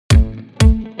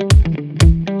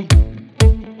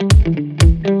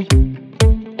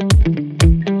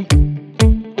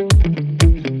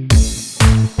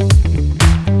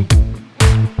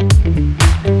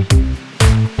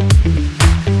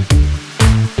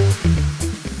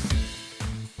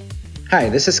Hi,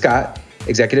 this is Scott,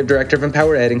 Executive Director of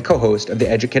Empower Ed and co-host of the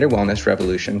Educator Wellness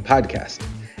Revolution podcast.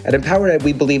 At Empower Ed,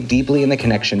 we believe deeply in the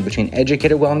connection between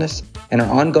educator wellness and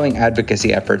our ongoing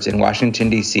advocacy efforts in Washington,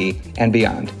 D.C. and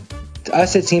beyond. To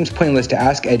us, it seems pointless to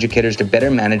ask educators to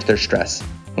better manage their stress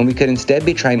when we could instead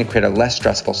be trying to create a less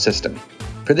stressful system.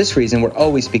 For this reason, we're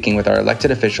always speaking with our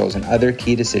elected officials and other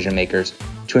key decision makers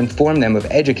to inform them of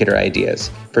educator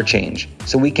ideas for change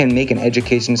so we can make an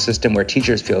education system where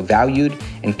teachers feel valued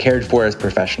and cared for as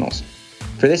professionals.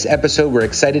 For this episode, we're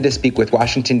excited to speak with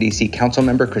Washington, D.C.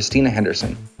 Councilmember Christina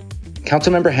Henderson.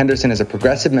 Councilmember Henderson is a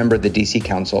progressive member of the D.C.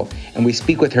 Council, and we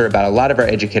speak with her about a lot of our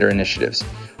educator initiatives.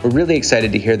 We're really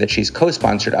excited to hear that she's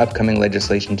co-sponsored upcoming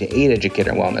legislation to aid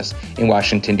educator wellness in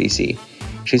Washington, D.C.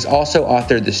 She's also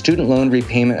authored the Student Loan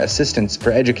Repayment Assistance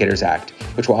for Educators Act,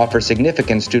 which will offer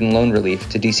significant student loan relief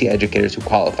to D.C. educators who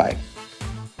qualify.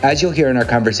 As you'll hear in our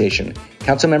conversation,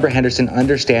 Councilmember Henderson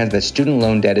understands that student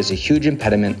loan debt is a huge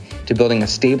impediment to building a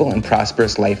stable and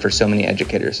prosperous life for so many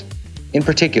educators. In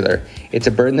particular, it's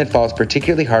a burden that falls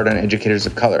particularly hard on educators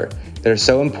of color that are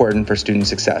so important for student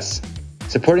success.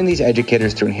 Supporting these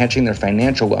educators through enhancing their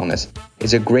financial wellness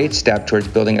is a great step towards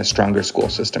building a stronger school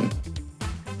system.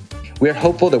 We are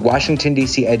hopeful that Washington,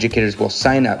 D.C. educators will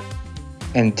sign up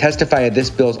and testify at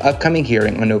this bill's upcoming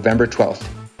hearing on November 12th.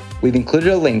 We've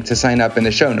included a link to sign up in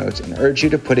the show notes and urge you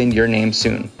to put in your name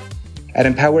soon. At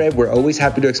Empower Ed, we're always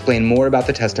happy to explain more about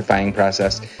the testifying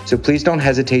process, so please don't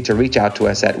hesitate to reach out to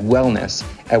us at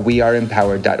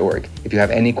wellness@weareempowered.org if you have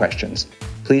any questions.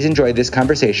 Please enjoy this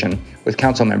conversation with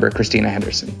Councilmember Christina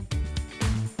Henderson.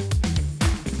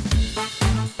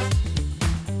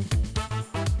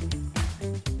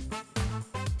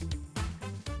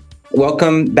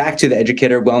 Welcome back to the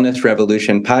Educator Wellness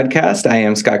Revolution podcast. I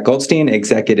am Scott Goldstein,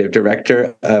 Executive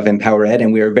Director of Empower Ed,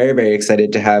 and we are very, very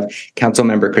excited to have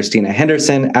Councilmember Christina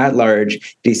Henderson,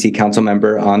 at-large DC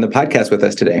Councilmember, on the podcast with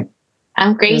us today.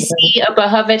 I'm Gracie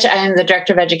Obohovich. I am the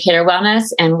Director of Educator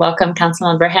Wellness, and welcome,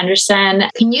 Councilmember Henderson.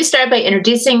 Can you start by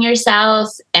introducing yourself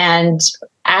and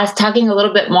talking a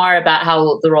little bit more about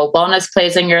how the role wellness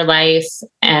plays in your life,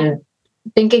 and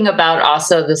thinking about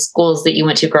also the schools that you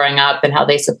went to growing up and how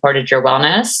they supported your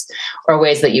wellness, or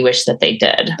ways that you wish that they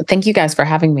did? Thank you guys for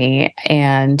having me.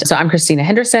 And so I'm Christina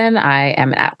Henderson. I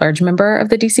am an at-large member of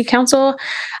the DC Council.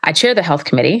 I chair the Health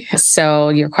Committee. So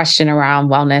your question around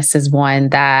wellness is one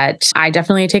that I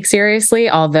definitely take seriously,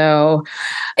 although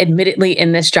admittedly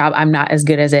in this job, I'm not as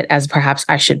good as it as perhaps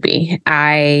I should be.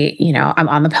 I'm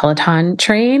on the Peloton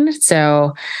train.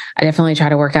 So I definitely try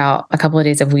to work out a couple of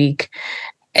days a week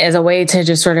as a way to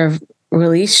just sort of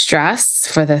release stress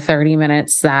for the 30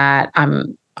 minutes that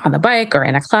I'm on the bike or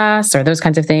in a class or those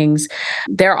kinds of things.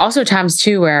 There are also times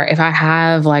too where if I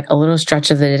have like a little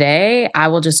stretch of the day, I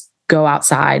will just go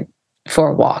outside for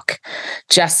a walk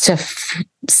just to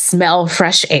smell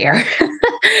fresh air,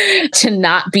 to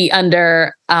not be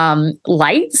under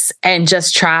lights, and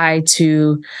just try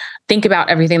to think about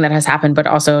everything that has happened, but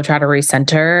also try to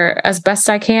recenter as best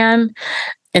I can.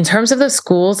 In terms of the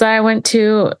schools that I went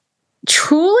to,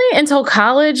 truly until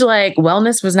college, like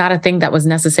wellness was not a thing that was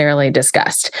necessarily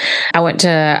discussed. I went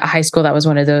to a high school that was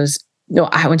one of those. No,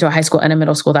 I went to a high school and a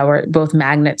middle school that were both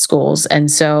magnet schools.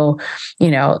 And so,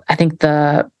 I think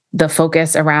the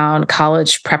focus around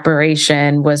college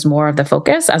preparation was more of the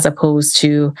focus, as opposed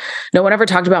to no one ever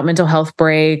talked about mental health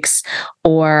breaks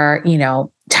or,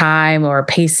 time or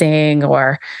pacing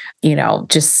or,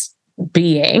 just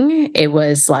being. It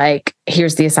was like,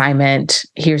 here's the assignment,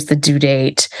 here's the due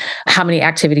date, how many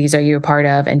activities are you a part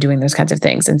of, and doing those kinds of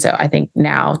things. And so I think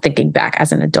now, thinking back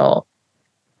as an adult,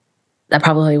 that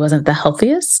probably wasn't the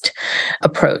healthiest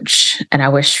approach. And I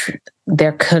wish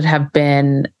there could have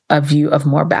been a view of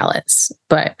more balance.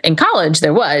 But in college,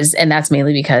 there was. And that's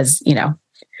mainly because,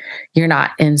 you're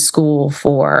not in school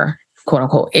for, quote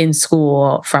unquote, in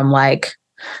school from like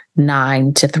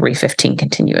 9 to 3:15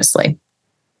 continuously.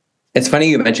 It's funny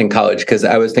you mentioned college, because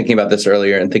I was thinking about this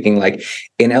earlier and thinking like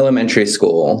in elementary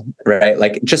school, right?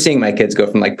 Like just seeing my kids go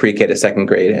from like pre-K to second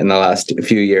grade in the last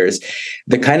few years,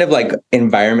 the kind of like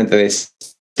environment that they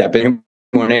step in.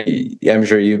 I'm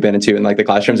sure you've been into in like the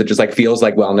classrooms. It just like feels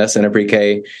like wellness in a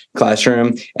pre-K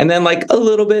classroom, and then like a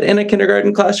little bit in a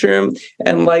kindergarten classroom,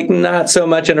 and like not so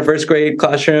much in a first grade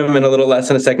classroom, and a little less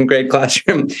in a second grade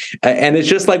classroom. And it's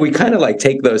just like we kind of like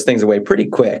take those things away pretty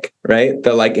quick, right?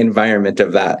 The like environment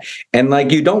of that, and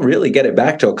like you don't really get it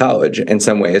back till college in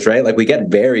some ways, right? Like we get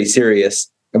very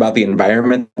serious about the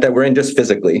environment that we're in just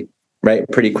physically, right?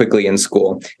 Pretty quickly in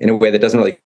school in a way that doesn't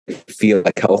really feel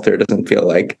like health, or doesn't feel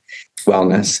like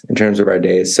wellness in terms of our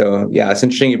days. So yeah, it's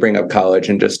interesting you bring up college,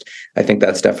 and just, I think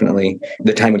that's definitely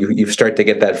the time when you start to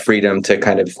get that freedom to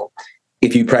kind of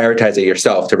if you prioritize it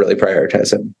yourself to really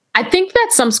prioritize it? I think that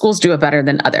some schools do it better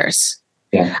than others.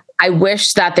 Yeah. I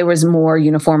wish that there was more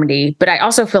uniformity, but I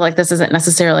also feel like this isn't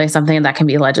necessarily something that can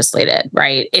be legislated,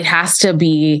 right? It has to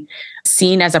be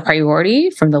seen as a priority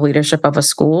from the leadership of a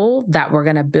school that we're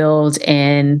going to build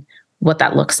in what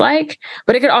that looks like.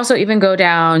 But it could also even go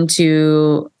down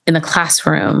to in the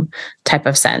classroom type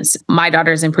of sense. My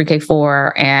daughter's in pre-K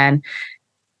 4, and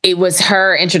it was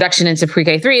her introduction into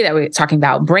pre-K 3 that we were talking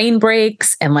about brain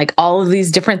breaks and like all of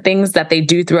these different things that they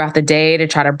do throughout the day to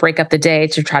try to break up the day,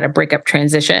 to try to break up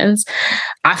transitions.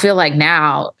 I feel like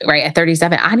now, right at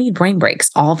 37, I need brain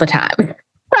breaks all the time.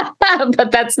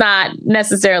 But that's not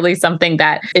necessarily something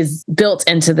that is built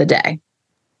into the day.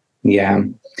 Yeah.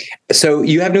 So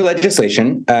you have new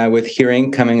legislation with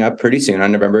hearing coming up pretty soon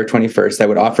on November 21st that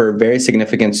would offer very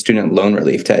significant student loan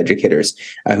relief to educators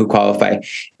who qualify.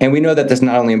 And we know that that's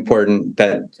not only important,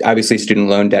 that obviously student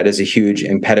loan debt is a huge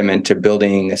impediment to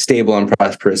building a stable and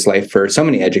prosperous life for so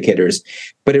many educators,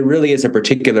 but it really is a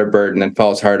particular burden that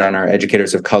falls hard on our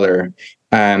educators of color.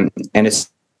 And it's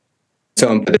so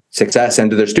important to success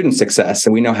and to their student success.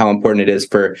 And we know how important it is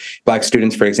for Black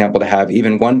students, for example, to have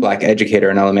even one Black educator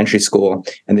in elementary school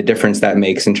and the difference that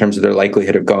makes in terms of their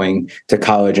likelihood of going to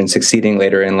college and succeeding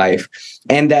later in life.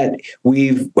 And that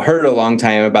we've heard a long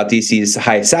time about DC's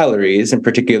high salaries, in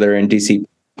particular in DC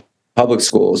public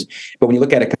schools. But when you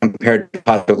look at it compared to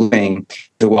cost of living,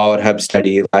 the Wallet Hub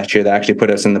study last year that actually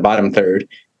put us in the bottom third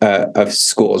of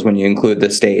schools when you include the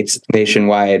states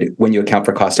nationwide, when you account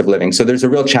for cost of living. So there's a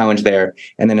real challenge there.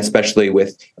 And then especially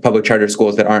with public charter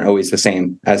schools that aren't always the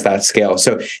same as that scale.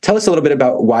 So tell us a little bit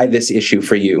about why this issue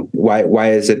for you.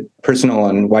 Why is it personal,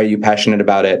 and why are you passionate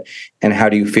about it? And how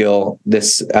do you feel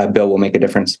this bill will make a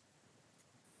difference?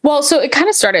 Well, so it kind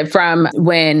of started from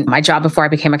when my job before I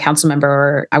became a council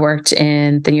member. I worked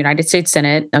in the United States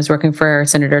Senate. I was working for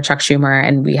Senator Chuck Schumer,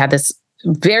 and we had this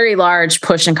very large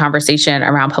push and conversation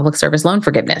around public service loan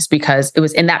forgiveness, because it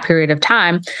was in that period of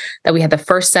time that we had the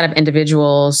first set of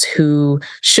individuals who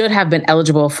should have been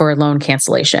eligible for loan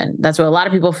cancellation. That's what a lot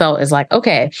of people felt is like,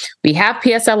 okay, we have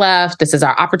PSLF. This is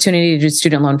our opportunity to do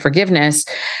student loan forgiveness.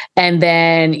 And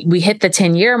then we hit the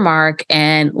 10-year mark,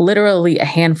 and literally a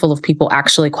handful of people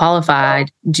actually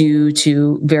qualified due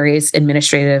to various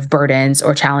administrative burdens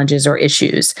or challenges or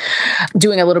issues.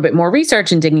 Doing a little bit more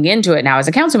research and digging into it now as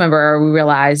a council member, we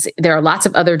realize there are lots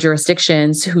of other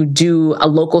jurisdictions who do a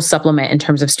local supplement in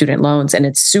terms of student loans. And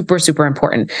it's super, super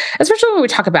important, especially when we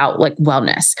talk about like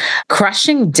wellness.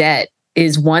 Crushing debt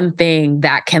is one thing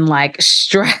that can like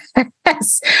stress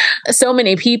so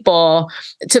many people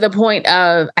to the point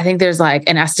of, I think there's like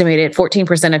an estimated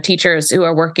 14% of teachers who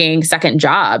are working second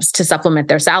jobs to supplement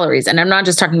their salaries. And I'm not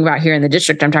just talking about here in the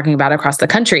district, I'm talking about across the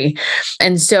country.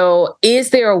 And so is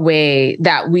there a way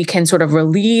that we can sort of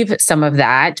relieve some of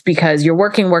that? Because you're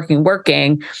working.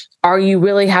 Are you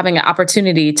really having an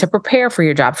opportunity to prepare for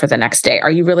your job for the next day?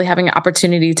 Are you really having an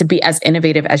opportunity to be as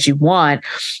innovative as you want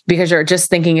because you're just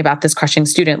thinking about this crushing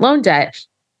student loan debt?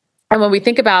 And when we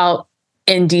think about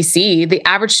in DC, the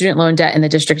average student loan debt in the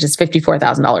district is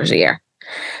 $54,000 a year.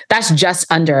 That's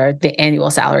just under the annual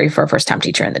salary for a first-time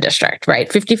teacher in the district, right?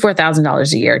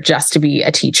 $54,000 a year just to be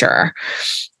a teacher.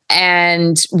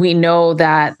 And we know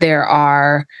that there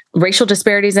are racial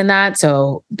disparities in that.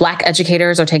 So Black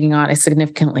educators are taking on a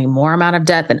significantly more amount of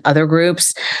debt than other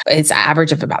groups. It's an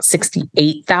average of about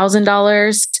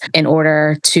 $68,000 in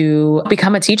order to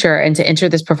become a teacher and to enter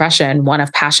this profession, one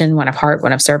of passion, one of heart,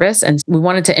 one of service. And we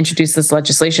wanted to introduce this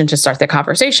legislation to start the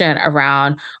conversation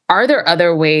around, are there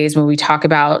other ways when we talk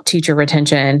about teacher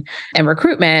retention and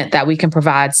recruitment that we can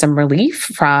provide some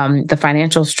relief from the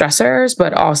financial stressors,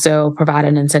 but also provide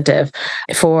an incentive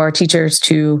for teachers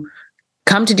to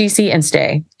come to DC and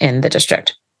stay in the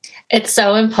district? It's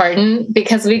so important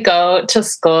because we go to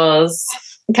schools,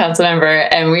 Councilmember,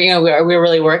 and we're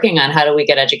really working on how do we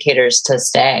get educators to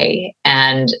stay.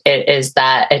 And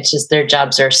it's just their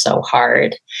jobs are so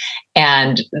hard,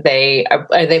 and they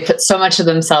put so much of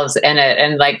themselves in it.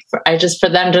 And for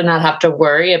them to not have to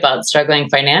worry about struggling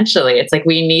financially, it's like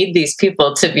we need these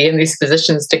people to be in these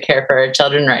positions to care for our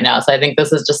children right now. So I think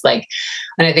this is just like,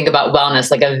 when I think about wellness,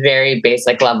 like a very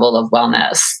basic level of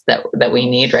wellness that we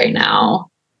need right now.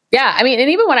 Yeah. I mean, and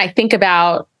even when I think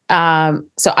about,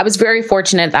 so I was very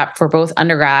fortunate that for both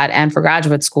undergrad and for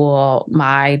graduate school,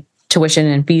 my tuition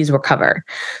and fees were covered.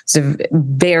 So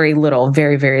very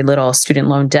very little student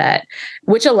loan debt,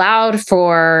 which allowed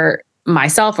for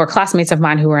myself or classmates of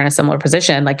mine who were in a similar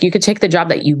position. Like, you could take the job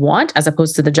that you want as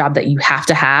opposed to the job that you have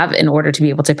to have in order to be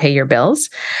able to pay your bills.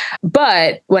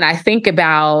 But when I think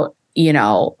about,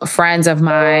 friends of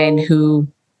mine who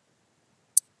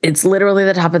it's literally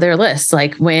the top of their list.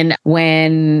 Like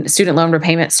when student loan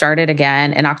repayment started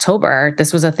again in October,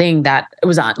 this was a thing that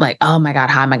was on like, oh my God,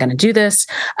 how am I going to do this?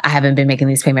 I haven't been making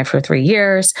these payments for 3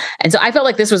 years. And so I felt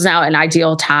like this was now an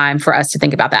ideal time for us to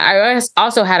think about that. I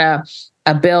also had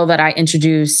a bill that I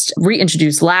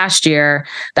reintroduced last year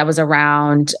that was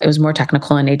around, it was more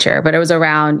technical in nature, but it was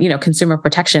around, consumer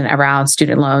protection around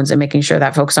student loans and making sure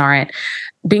that folks aren't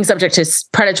being subject to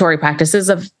predatory practices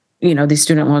of, these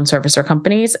student loan servicer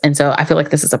companies. And so I feel like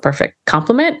this is a perfect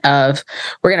complement of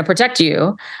we're going to protect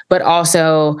you, but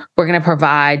also we're going to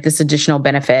provide this additional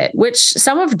benefit, which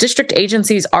some of district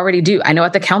agencies already do. I know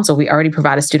at the council, we already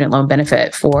provide a student loan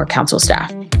benefit for council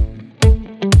staff.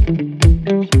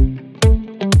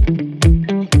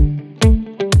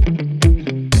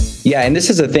 Yeah, and this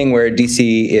is a thing where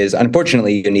DC is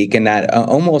unfortunately unique in that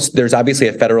there's obviously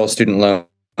a federal student loan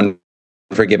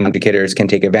forgiven educators can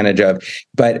take advantage of,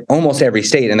 but almost every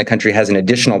state in the country has an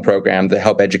additional program to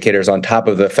help educators on top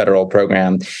of the federal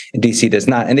program. DC does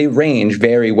not, and they range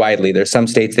very widely. There's some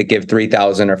states that give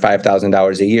 $3,000 or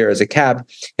 $5,000 a year as a cap.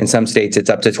 In some states, it's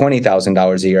up to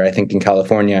 $20,000 a year, I think in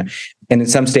California. And in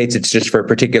some states, it's just for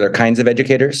particular kinds of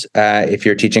educators. If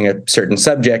you're teaching a certain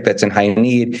subject that's in high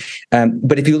need.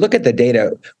 But if you look at the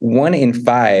data, 1 in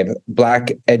 5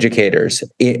 Black educators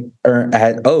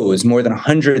owes more than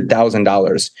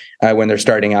 $100,000 when they're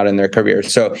starting out in their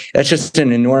careers. So that's just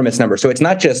an enormous number. So it's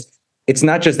not just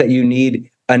that you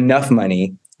need enough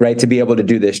money, right, to be able to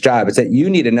do this job. It's that you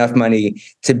need enough money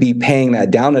to be paying that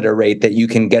down at a rate that you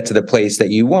can get to the place that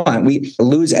you want. We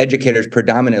lose educators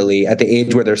predominantly at the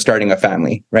age where they're starting a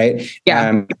family, right?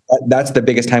 Yeah. That's the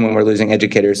biggest time when we're losing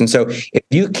educators. And so if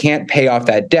you can't pay off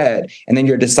that debt, and then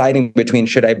you're deciding between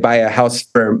should I buy a house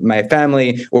for my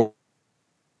family or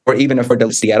even afford to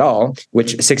DC at all,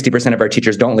 which 60% of our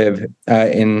teachers don't live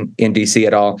in DC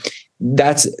at all,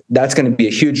 that's going to be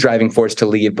a huge driving force to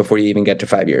leave before you even get to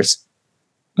 5 years.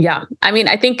 Yeah. I mean,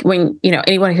 I think when,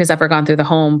 anyone who's ever gone through the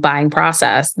home buying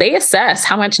process, they assess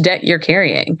how much debt you're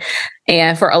carrying.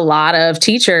 And for a lot of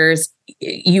teachers,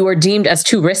 you are deemed as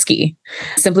too risky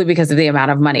simply because of the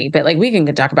amount of money. But like, we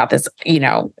can talk about this,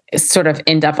 sort of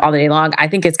in depth all day long. I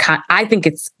think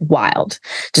it's wild.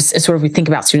 Just sort of, we think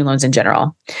about student loans in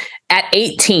general. At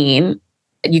 18,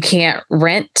 you can't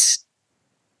rent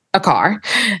a car.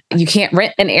 You can't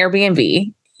rent an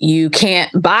Airbnb. You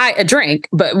can't buy a drink,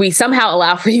 but we somehow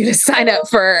allow for you to sign up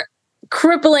for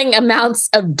crippling amounts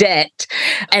of debt.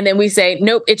 And then we say,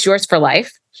 nope, it's yours for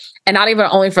life. And not even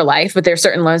only for life, but there are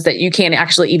certain loans that you can't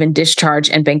actually even discharge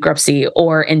in bankruptcy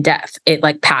or in death. It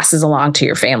like passes along to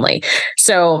your family.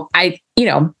 So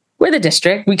we're the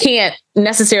district. We can't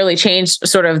necessarily change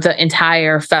sort of the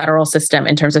entire federal system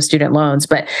in terms of student loans.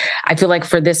 But I feel like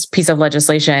for this piece of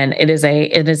legislation, it is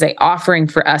a offering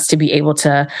for us to be able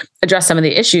to address some of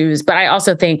the issues. But I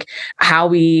also think how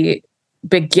we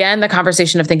begin the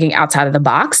conversation of thinking outside of the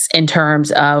box in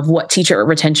terms of what teacher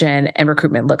retention and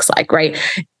recruitment looks like, right?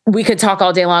 We could talk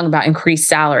all day long about increased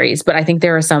salaries, but I think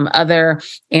there are some other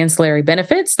ancillary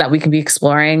benefits that we can be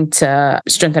exploring to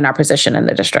strengthen our position in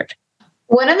the district.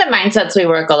 One of the mindsets we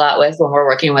work a lot with when we're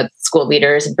working with school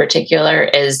leaders in particular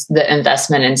is the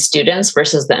investment in students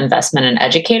versus the investment in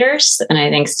educators. And I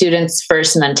think students'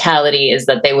 first mentality is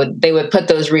that they would put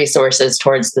those resources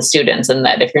towards the students, and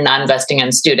that if you're not investing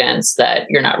in students, that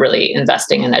you're not really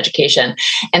investing in education.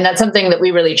 And that's something that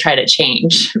we really try to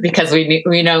change because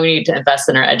we know we need to invest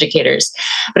in our educators.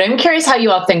 But I'm curious how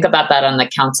you all think about that on the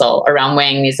council around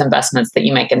weighing these investments that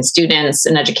you make in students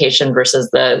and education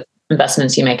versus the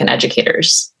investments you make in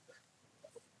educators.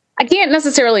 I can't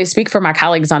necessarily speak for my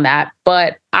colleagues on that,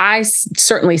 but I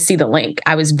certainly see the link.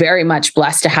 I was very much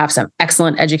blessed to have some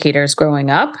excellent educators growing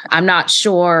up. I'm not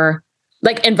sure,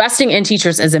 like, investing in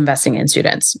teachers is investing in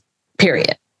students,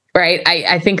 period. Right.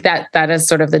 I think that is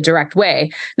sort of the direct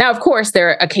way. Now, of course,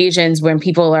 there are occasions when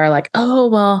people are like, oh,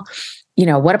 well,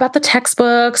 what about the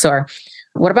textbooks, or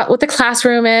what about what the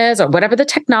classroom is, or whatever the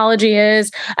technology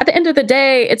is? At the end of the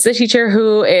day, it's the teacher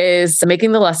who is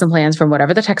making the lesson plans from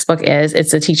whatever the textbook is.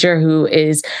 It's the teacher who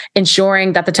is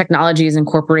ensuring that the technology is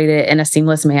incorporated in a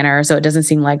seamless manner, so it doesn't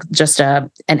seem like just an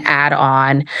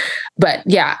add-on. But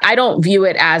yeah, I don't view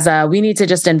it as we need to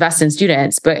just invest in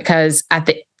students, because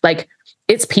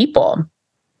it's people.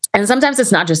 And sometimes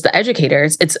it's not just the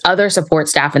educators, it's other support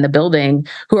staff in the building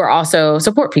who are also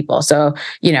support people. So,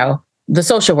 the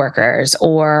social workers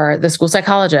or the school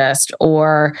psychologist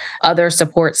or other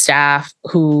support staff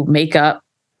who make up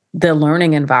the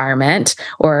learning environment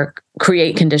or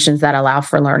create conditions that allow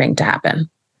for learning to happen.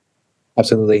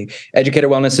 Absolutely. Educator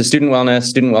wellness is student wellness.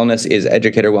 Student wellness is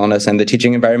educator wellness. And the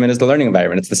teaching environment is the learning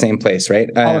environment. It's the same place, right?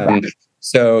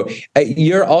 So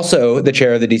you're also the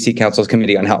chair of the DC Council's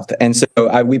Committee on Health. And so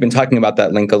we've been talking about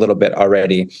that link a little bit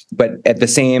already. But at the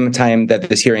same time that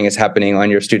this hearing is happening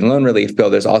on your student loan relief bill,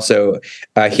 there's also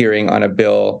a hearing on a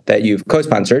bill that you've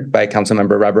co-sponsored by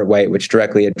Councilmember Robert White, which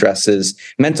directly addresses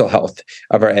mental health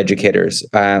of our educators.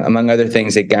 Among other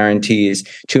things, it guarantees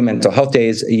 2 mental health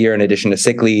days a year in addition to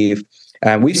sick leave.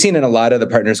 We've seen in a lot of the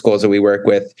partner schools that we work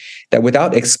with that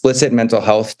without explicit mental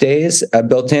health days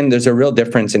built in, there's a real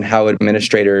difference in how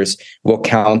administrators will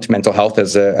count mental health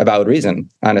as a valid reason,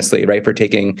 honestly, right, for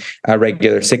taking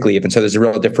regular sick leave. And so there's a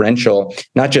real differential,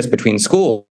 not just between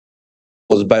schools,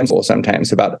 but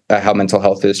sometimes about how mental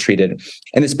health is treated.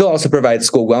 And this bill also provides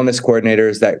school wellness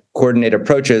coordinators that coordinate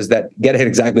approaches that get at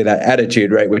exactly that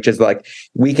attitude, right? Which is like,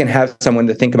 we can have someone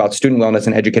to think about student wellness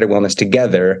and educator wellness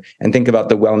together and think about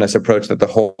the wellness approach that the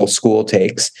whole school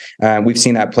takes. We've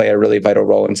seen that play a really vital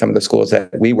role in some of the schools that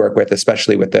we work with,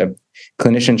 especially with the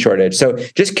clinician shortage. So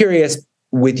just curious,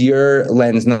 with your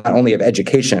lens, not only of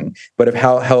education, but of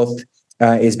how health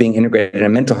is being integrated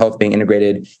and mental health being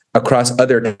integrated across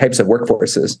other types of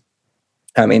workforces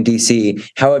in DC.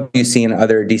 How have you seen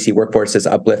other DC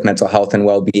workforces uplift mental health and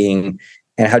well-being?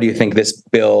 And how do you think this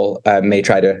bill may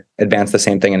try to advance the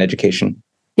same thing in education?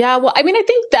 Yeah, well, I mean, I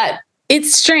think that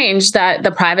it's strange that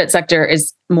the private sector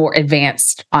is more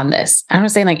advanced on this. I don't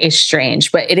say like it's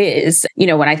strange, but it is. You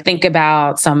know, when I think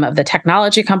about some of the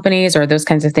technology companies or those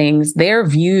kinds of things, their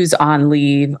views on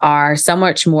leave are so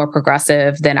much more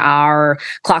progressive than our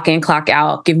clock in, clock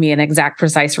out, give me an exact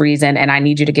precise reason, and I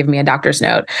need you to give me a doctor's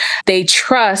note. They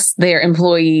trust their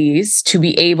employees to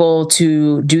be able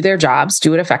to do their jobs,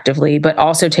 do it effectively, but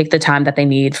also take the time that they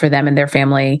need for them and their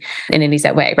family in any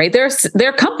set way, right? There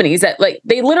are companies that like,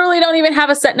 they literally don't even have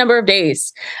a set number of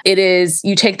days. It is,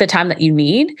 you take the time that you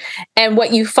need. And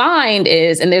what you find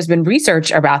is, and there's been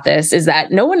research about this, is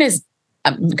that no one is,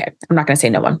 okay, I'm not going to say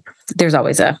no one. There's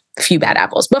always a few bad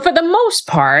apples. But for the most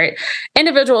part,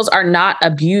 individuals are not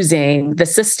abusing the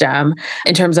system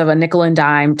in terms of a nickel and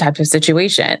dime type of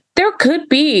situation. There could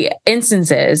be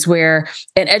instances where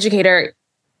an educator,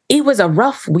 it was a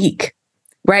rough week,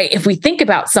 right? If we think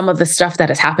about some of the stuff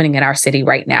that is happening in our city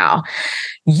right now,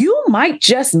 you might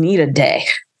just need a day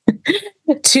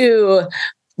to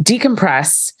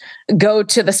decompress, go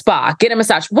to the spa, get a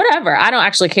massage, whatever. I don't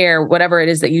actually care, whatever it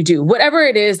is that you do, whatever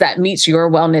it is that meets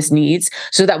your wellness needs,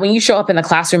 so that when you show up in the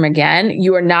classroom again,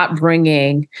 you are not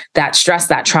bringing that stress,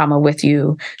 that trauma with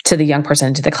you to the young person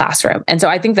into the classroom. And so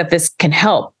I think that this can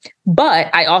help.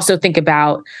 But I also think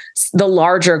about the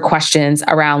larger questions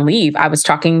around leave. I was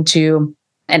talking to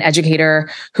an educator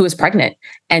who was pregnant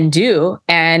and due,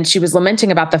 and she was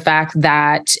lamenting about the fact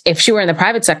that if she were in the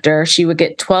private sector, she would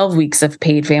get 12 weeks of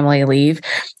paid family leave.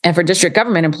 And for district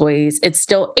government employees, it's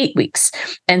still 8 weeks.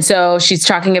 And so she's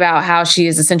talking about how she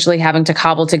is essentially having to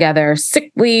cobble together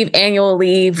sick leave, annual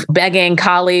leave, begging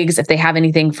colleagues if they have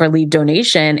anything for leave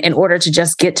donation in order to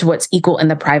just get to what's equal in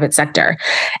the private sector.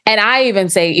 And I even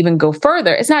say, even go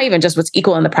further, it's not even just what's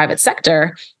equal in the private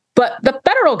sector, but the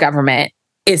federal government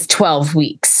is 12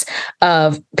 weeks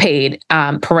of paid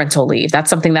parental leave. That's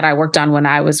something that I worked on when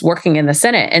I was working in the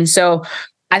Senate. And so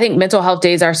I think mental health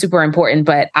days are super important,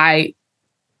 but I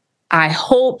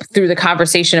hope through the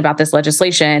conversation about this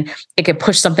legislation, it could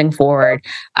push something forward.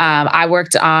 I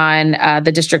worked on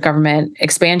the district government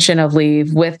expansion of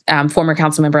leave with former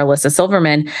Councilmember Alyssa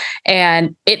Silverman,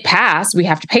 and it passed. We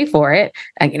have to pay for it.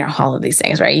 And, you know, all of these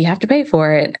things, right? You have to pay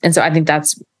for it. And so I think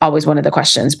that's always one of the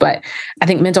questions. But I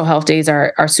think mental health days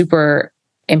are super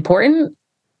important.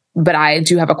 But I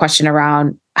do have a question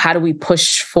around how do we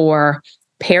push for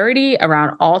parity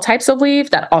around all types of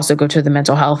leave that also go to the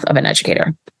mental health of an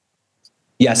educator?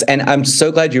 Yes. And I'm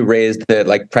so glad you raised the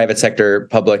like private sector,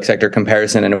 public sector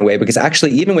comparison in a way, because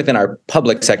actually, even within our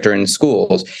public sector in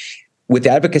schools, with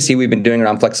the advocacy we've been doing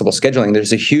around flexible scheduling,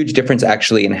 there's a huge difference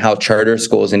actually in how charter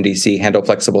schools in DC handle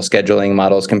flexible scheduling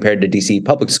models compared to DC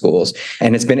public schools.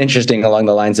 And it's been interesting along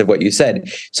the lines of what you said.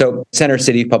 So Center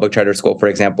City Public Charter School, for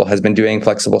example, has been doing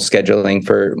flexible scheduling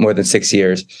for more than 6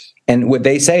 years. And what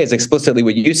they say is explicitly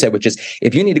what you said, which is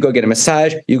if you need to go get a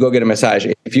massage, you go get a massage.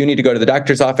 If you need to go to the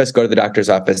doctor's office, go to the doctor's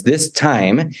office. This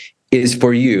time is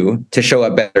for you to show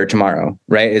up better tomorrow,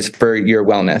 right? Is for your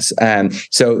wellness.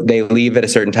 So they leave at a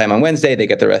certain time on Wednesday, they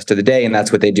get the rest of the day, and that's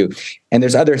what they do. And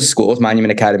there's other schools,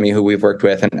 Monument Academy, who we've worked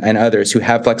with, and others who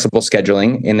have flexible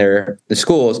scheduling in the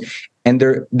schools. And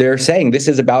they're saying this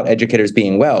is about educators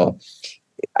being well.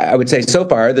 I would say so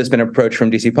far there's been an approach from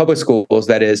DC public schools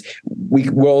that is, we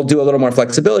will do a little more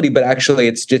flexibility, but actually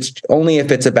it's just only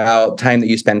if it's about time that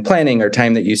you spend planning or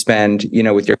time that you spend,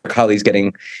 with your colleagues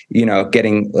getting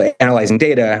analyzing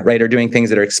data, right, or doing things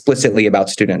that are explicitly about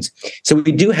students. So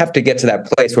we do have to get to that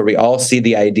place where we all see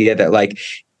the idea that like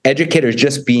educators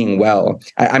just being well.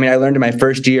 I mean, I learned in my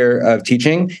first year of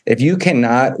teaching, if you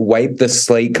cannot wipe the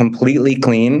slate completely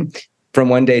clean from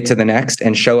one day to the next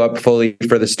and show up fully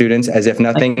for the students as if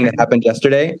nothing that happened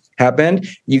yesterday happened,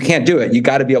 you can't do it. You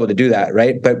got to be able to do that,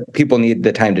 right? But people need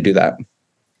the time to do that.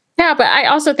 Yeah, but I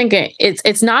also think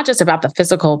it's not just about the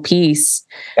physical piece.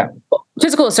 Yeah.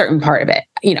 Physical is a certain part of it.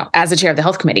 As the chair of the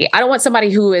health committee, I don't want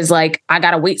somebody who is like, I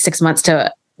got to wait 6 months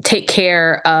to take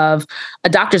care of a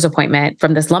doctor's appointment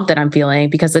from this lump that I'm feeling,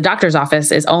 because the doctor's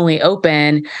office is only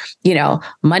open,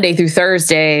 Monday through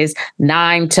Thursdays,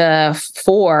 9 to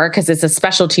 4, because it's a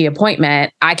specialty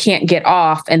appointment. I can't get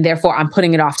off, and therefore I'm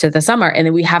putting it off to the summer. And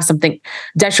then we have something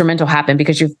detrimental happen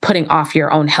because you're putting off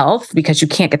your own health because you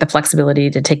can't get the flexibility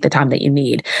to take the time that you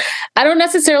need. I don't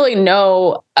necessarily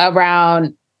know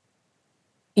around,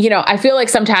 I feel like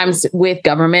sometimes with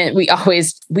government, we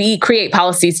create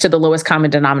policies to the lowest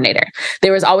common denominator.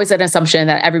 There is always an assumption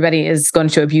that everybody is going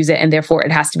to abuse it, and therefore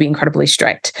it has to be incredibly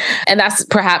strict. And that's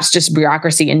perhaps just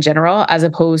bureaucracy in general, as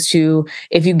opposed to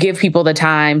if you give people the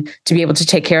time to be able to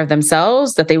take care of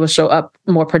themselves, that they will show up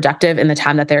more productive in the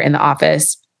time that they're in the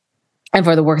office and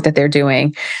for the work that they're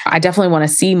doing. I definitely want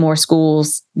to see more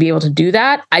schools be able to do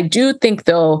that. I do think,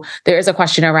 though, there is a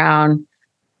question around,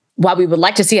 while we would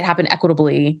like to see it happen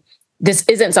equitably, this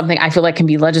isn't something I feel like can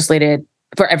be legislated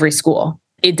for every school.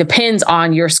 It depends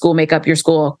on your school makeup, your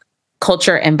school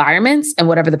culture, environments, and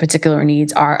whatever the particular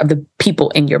needs are of the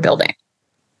people in your building.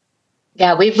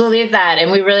 Yeah, we believe that.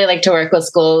 And we really like to work with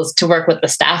schools, to work with the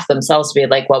staff themselves, to be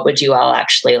like, what would you all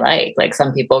actually like? Like,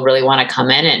 some people really want to come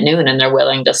in at noon and they're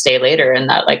willing to stay later, and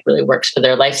that like really works for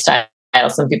their lifestyle.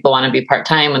 Some people want to be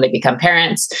part-time when they become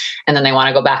parents, and then they want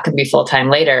to go back and be full-time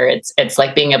later. It's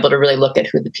like being able to really look at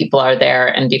who the people are there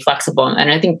and be flexible. And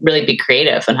I think really be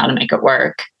creative on how to make it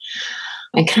work.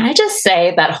 And can I just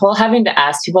say that whole having to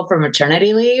ask people for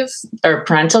maternity leave or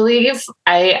parental leave,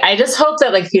 I just hope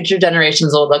that like future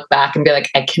generations will look back and be like,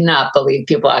 I cannot believe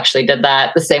people actually did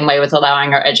that. The same way with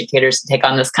allowing our educators to take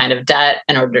on this kind of debt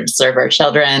in order to serve our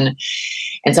children.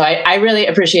 And so I really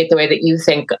appreciate the way that you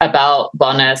think about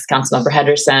wellness, Councilmember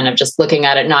Henderson, of just looking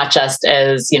at it not just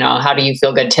as, how do you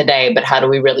feel good today, but how do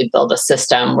we really build a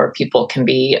system where people can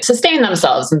sustain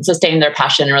themselves and sustain their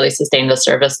passion and really sustain the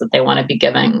service that they want to be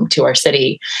giving to our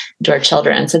city, to our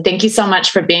children. So thank you so much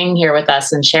for being here with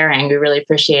us and sharing. We really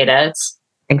appreciate it.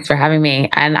 Thanks for having me.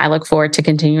 And I look forward to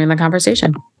continuing the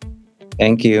conversation.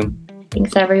 Thank you.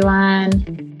 Thanks,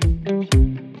 everyone.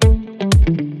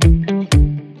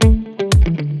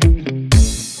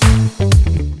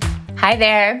 Hi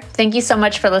there. Thank you so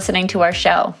much for listening to our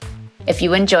show. If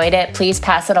you enjoyed it, please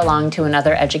pass it along to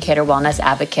another educator wellness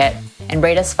advocate and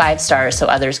rate us 5 stars so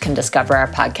others can discover our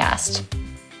podcast.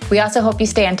 We also hope you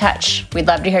stay in touch. We'd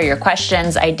love to hear your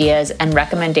questions, ideas, and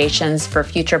recommendations for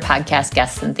future podcast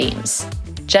guests and themes.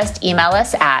 Just email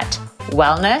us at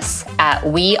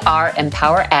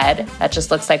wellness@weareempowered. That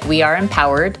just looks like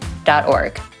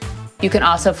weareempowered.org. You can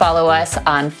also follow us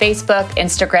on Facebook,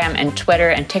 Instagram, and Twitter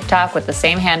and TikTok with the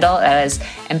same handle as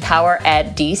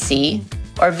EmpowerEdDC,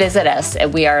 or visit us at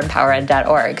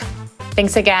weareempowered.org.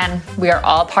 Thanks again. We are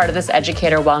all part of this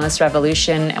educator wellness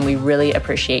revolution, and we really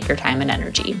appreciate your time and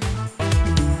energy.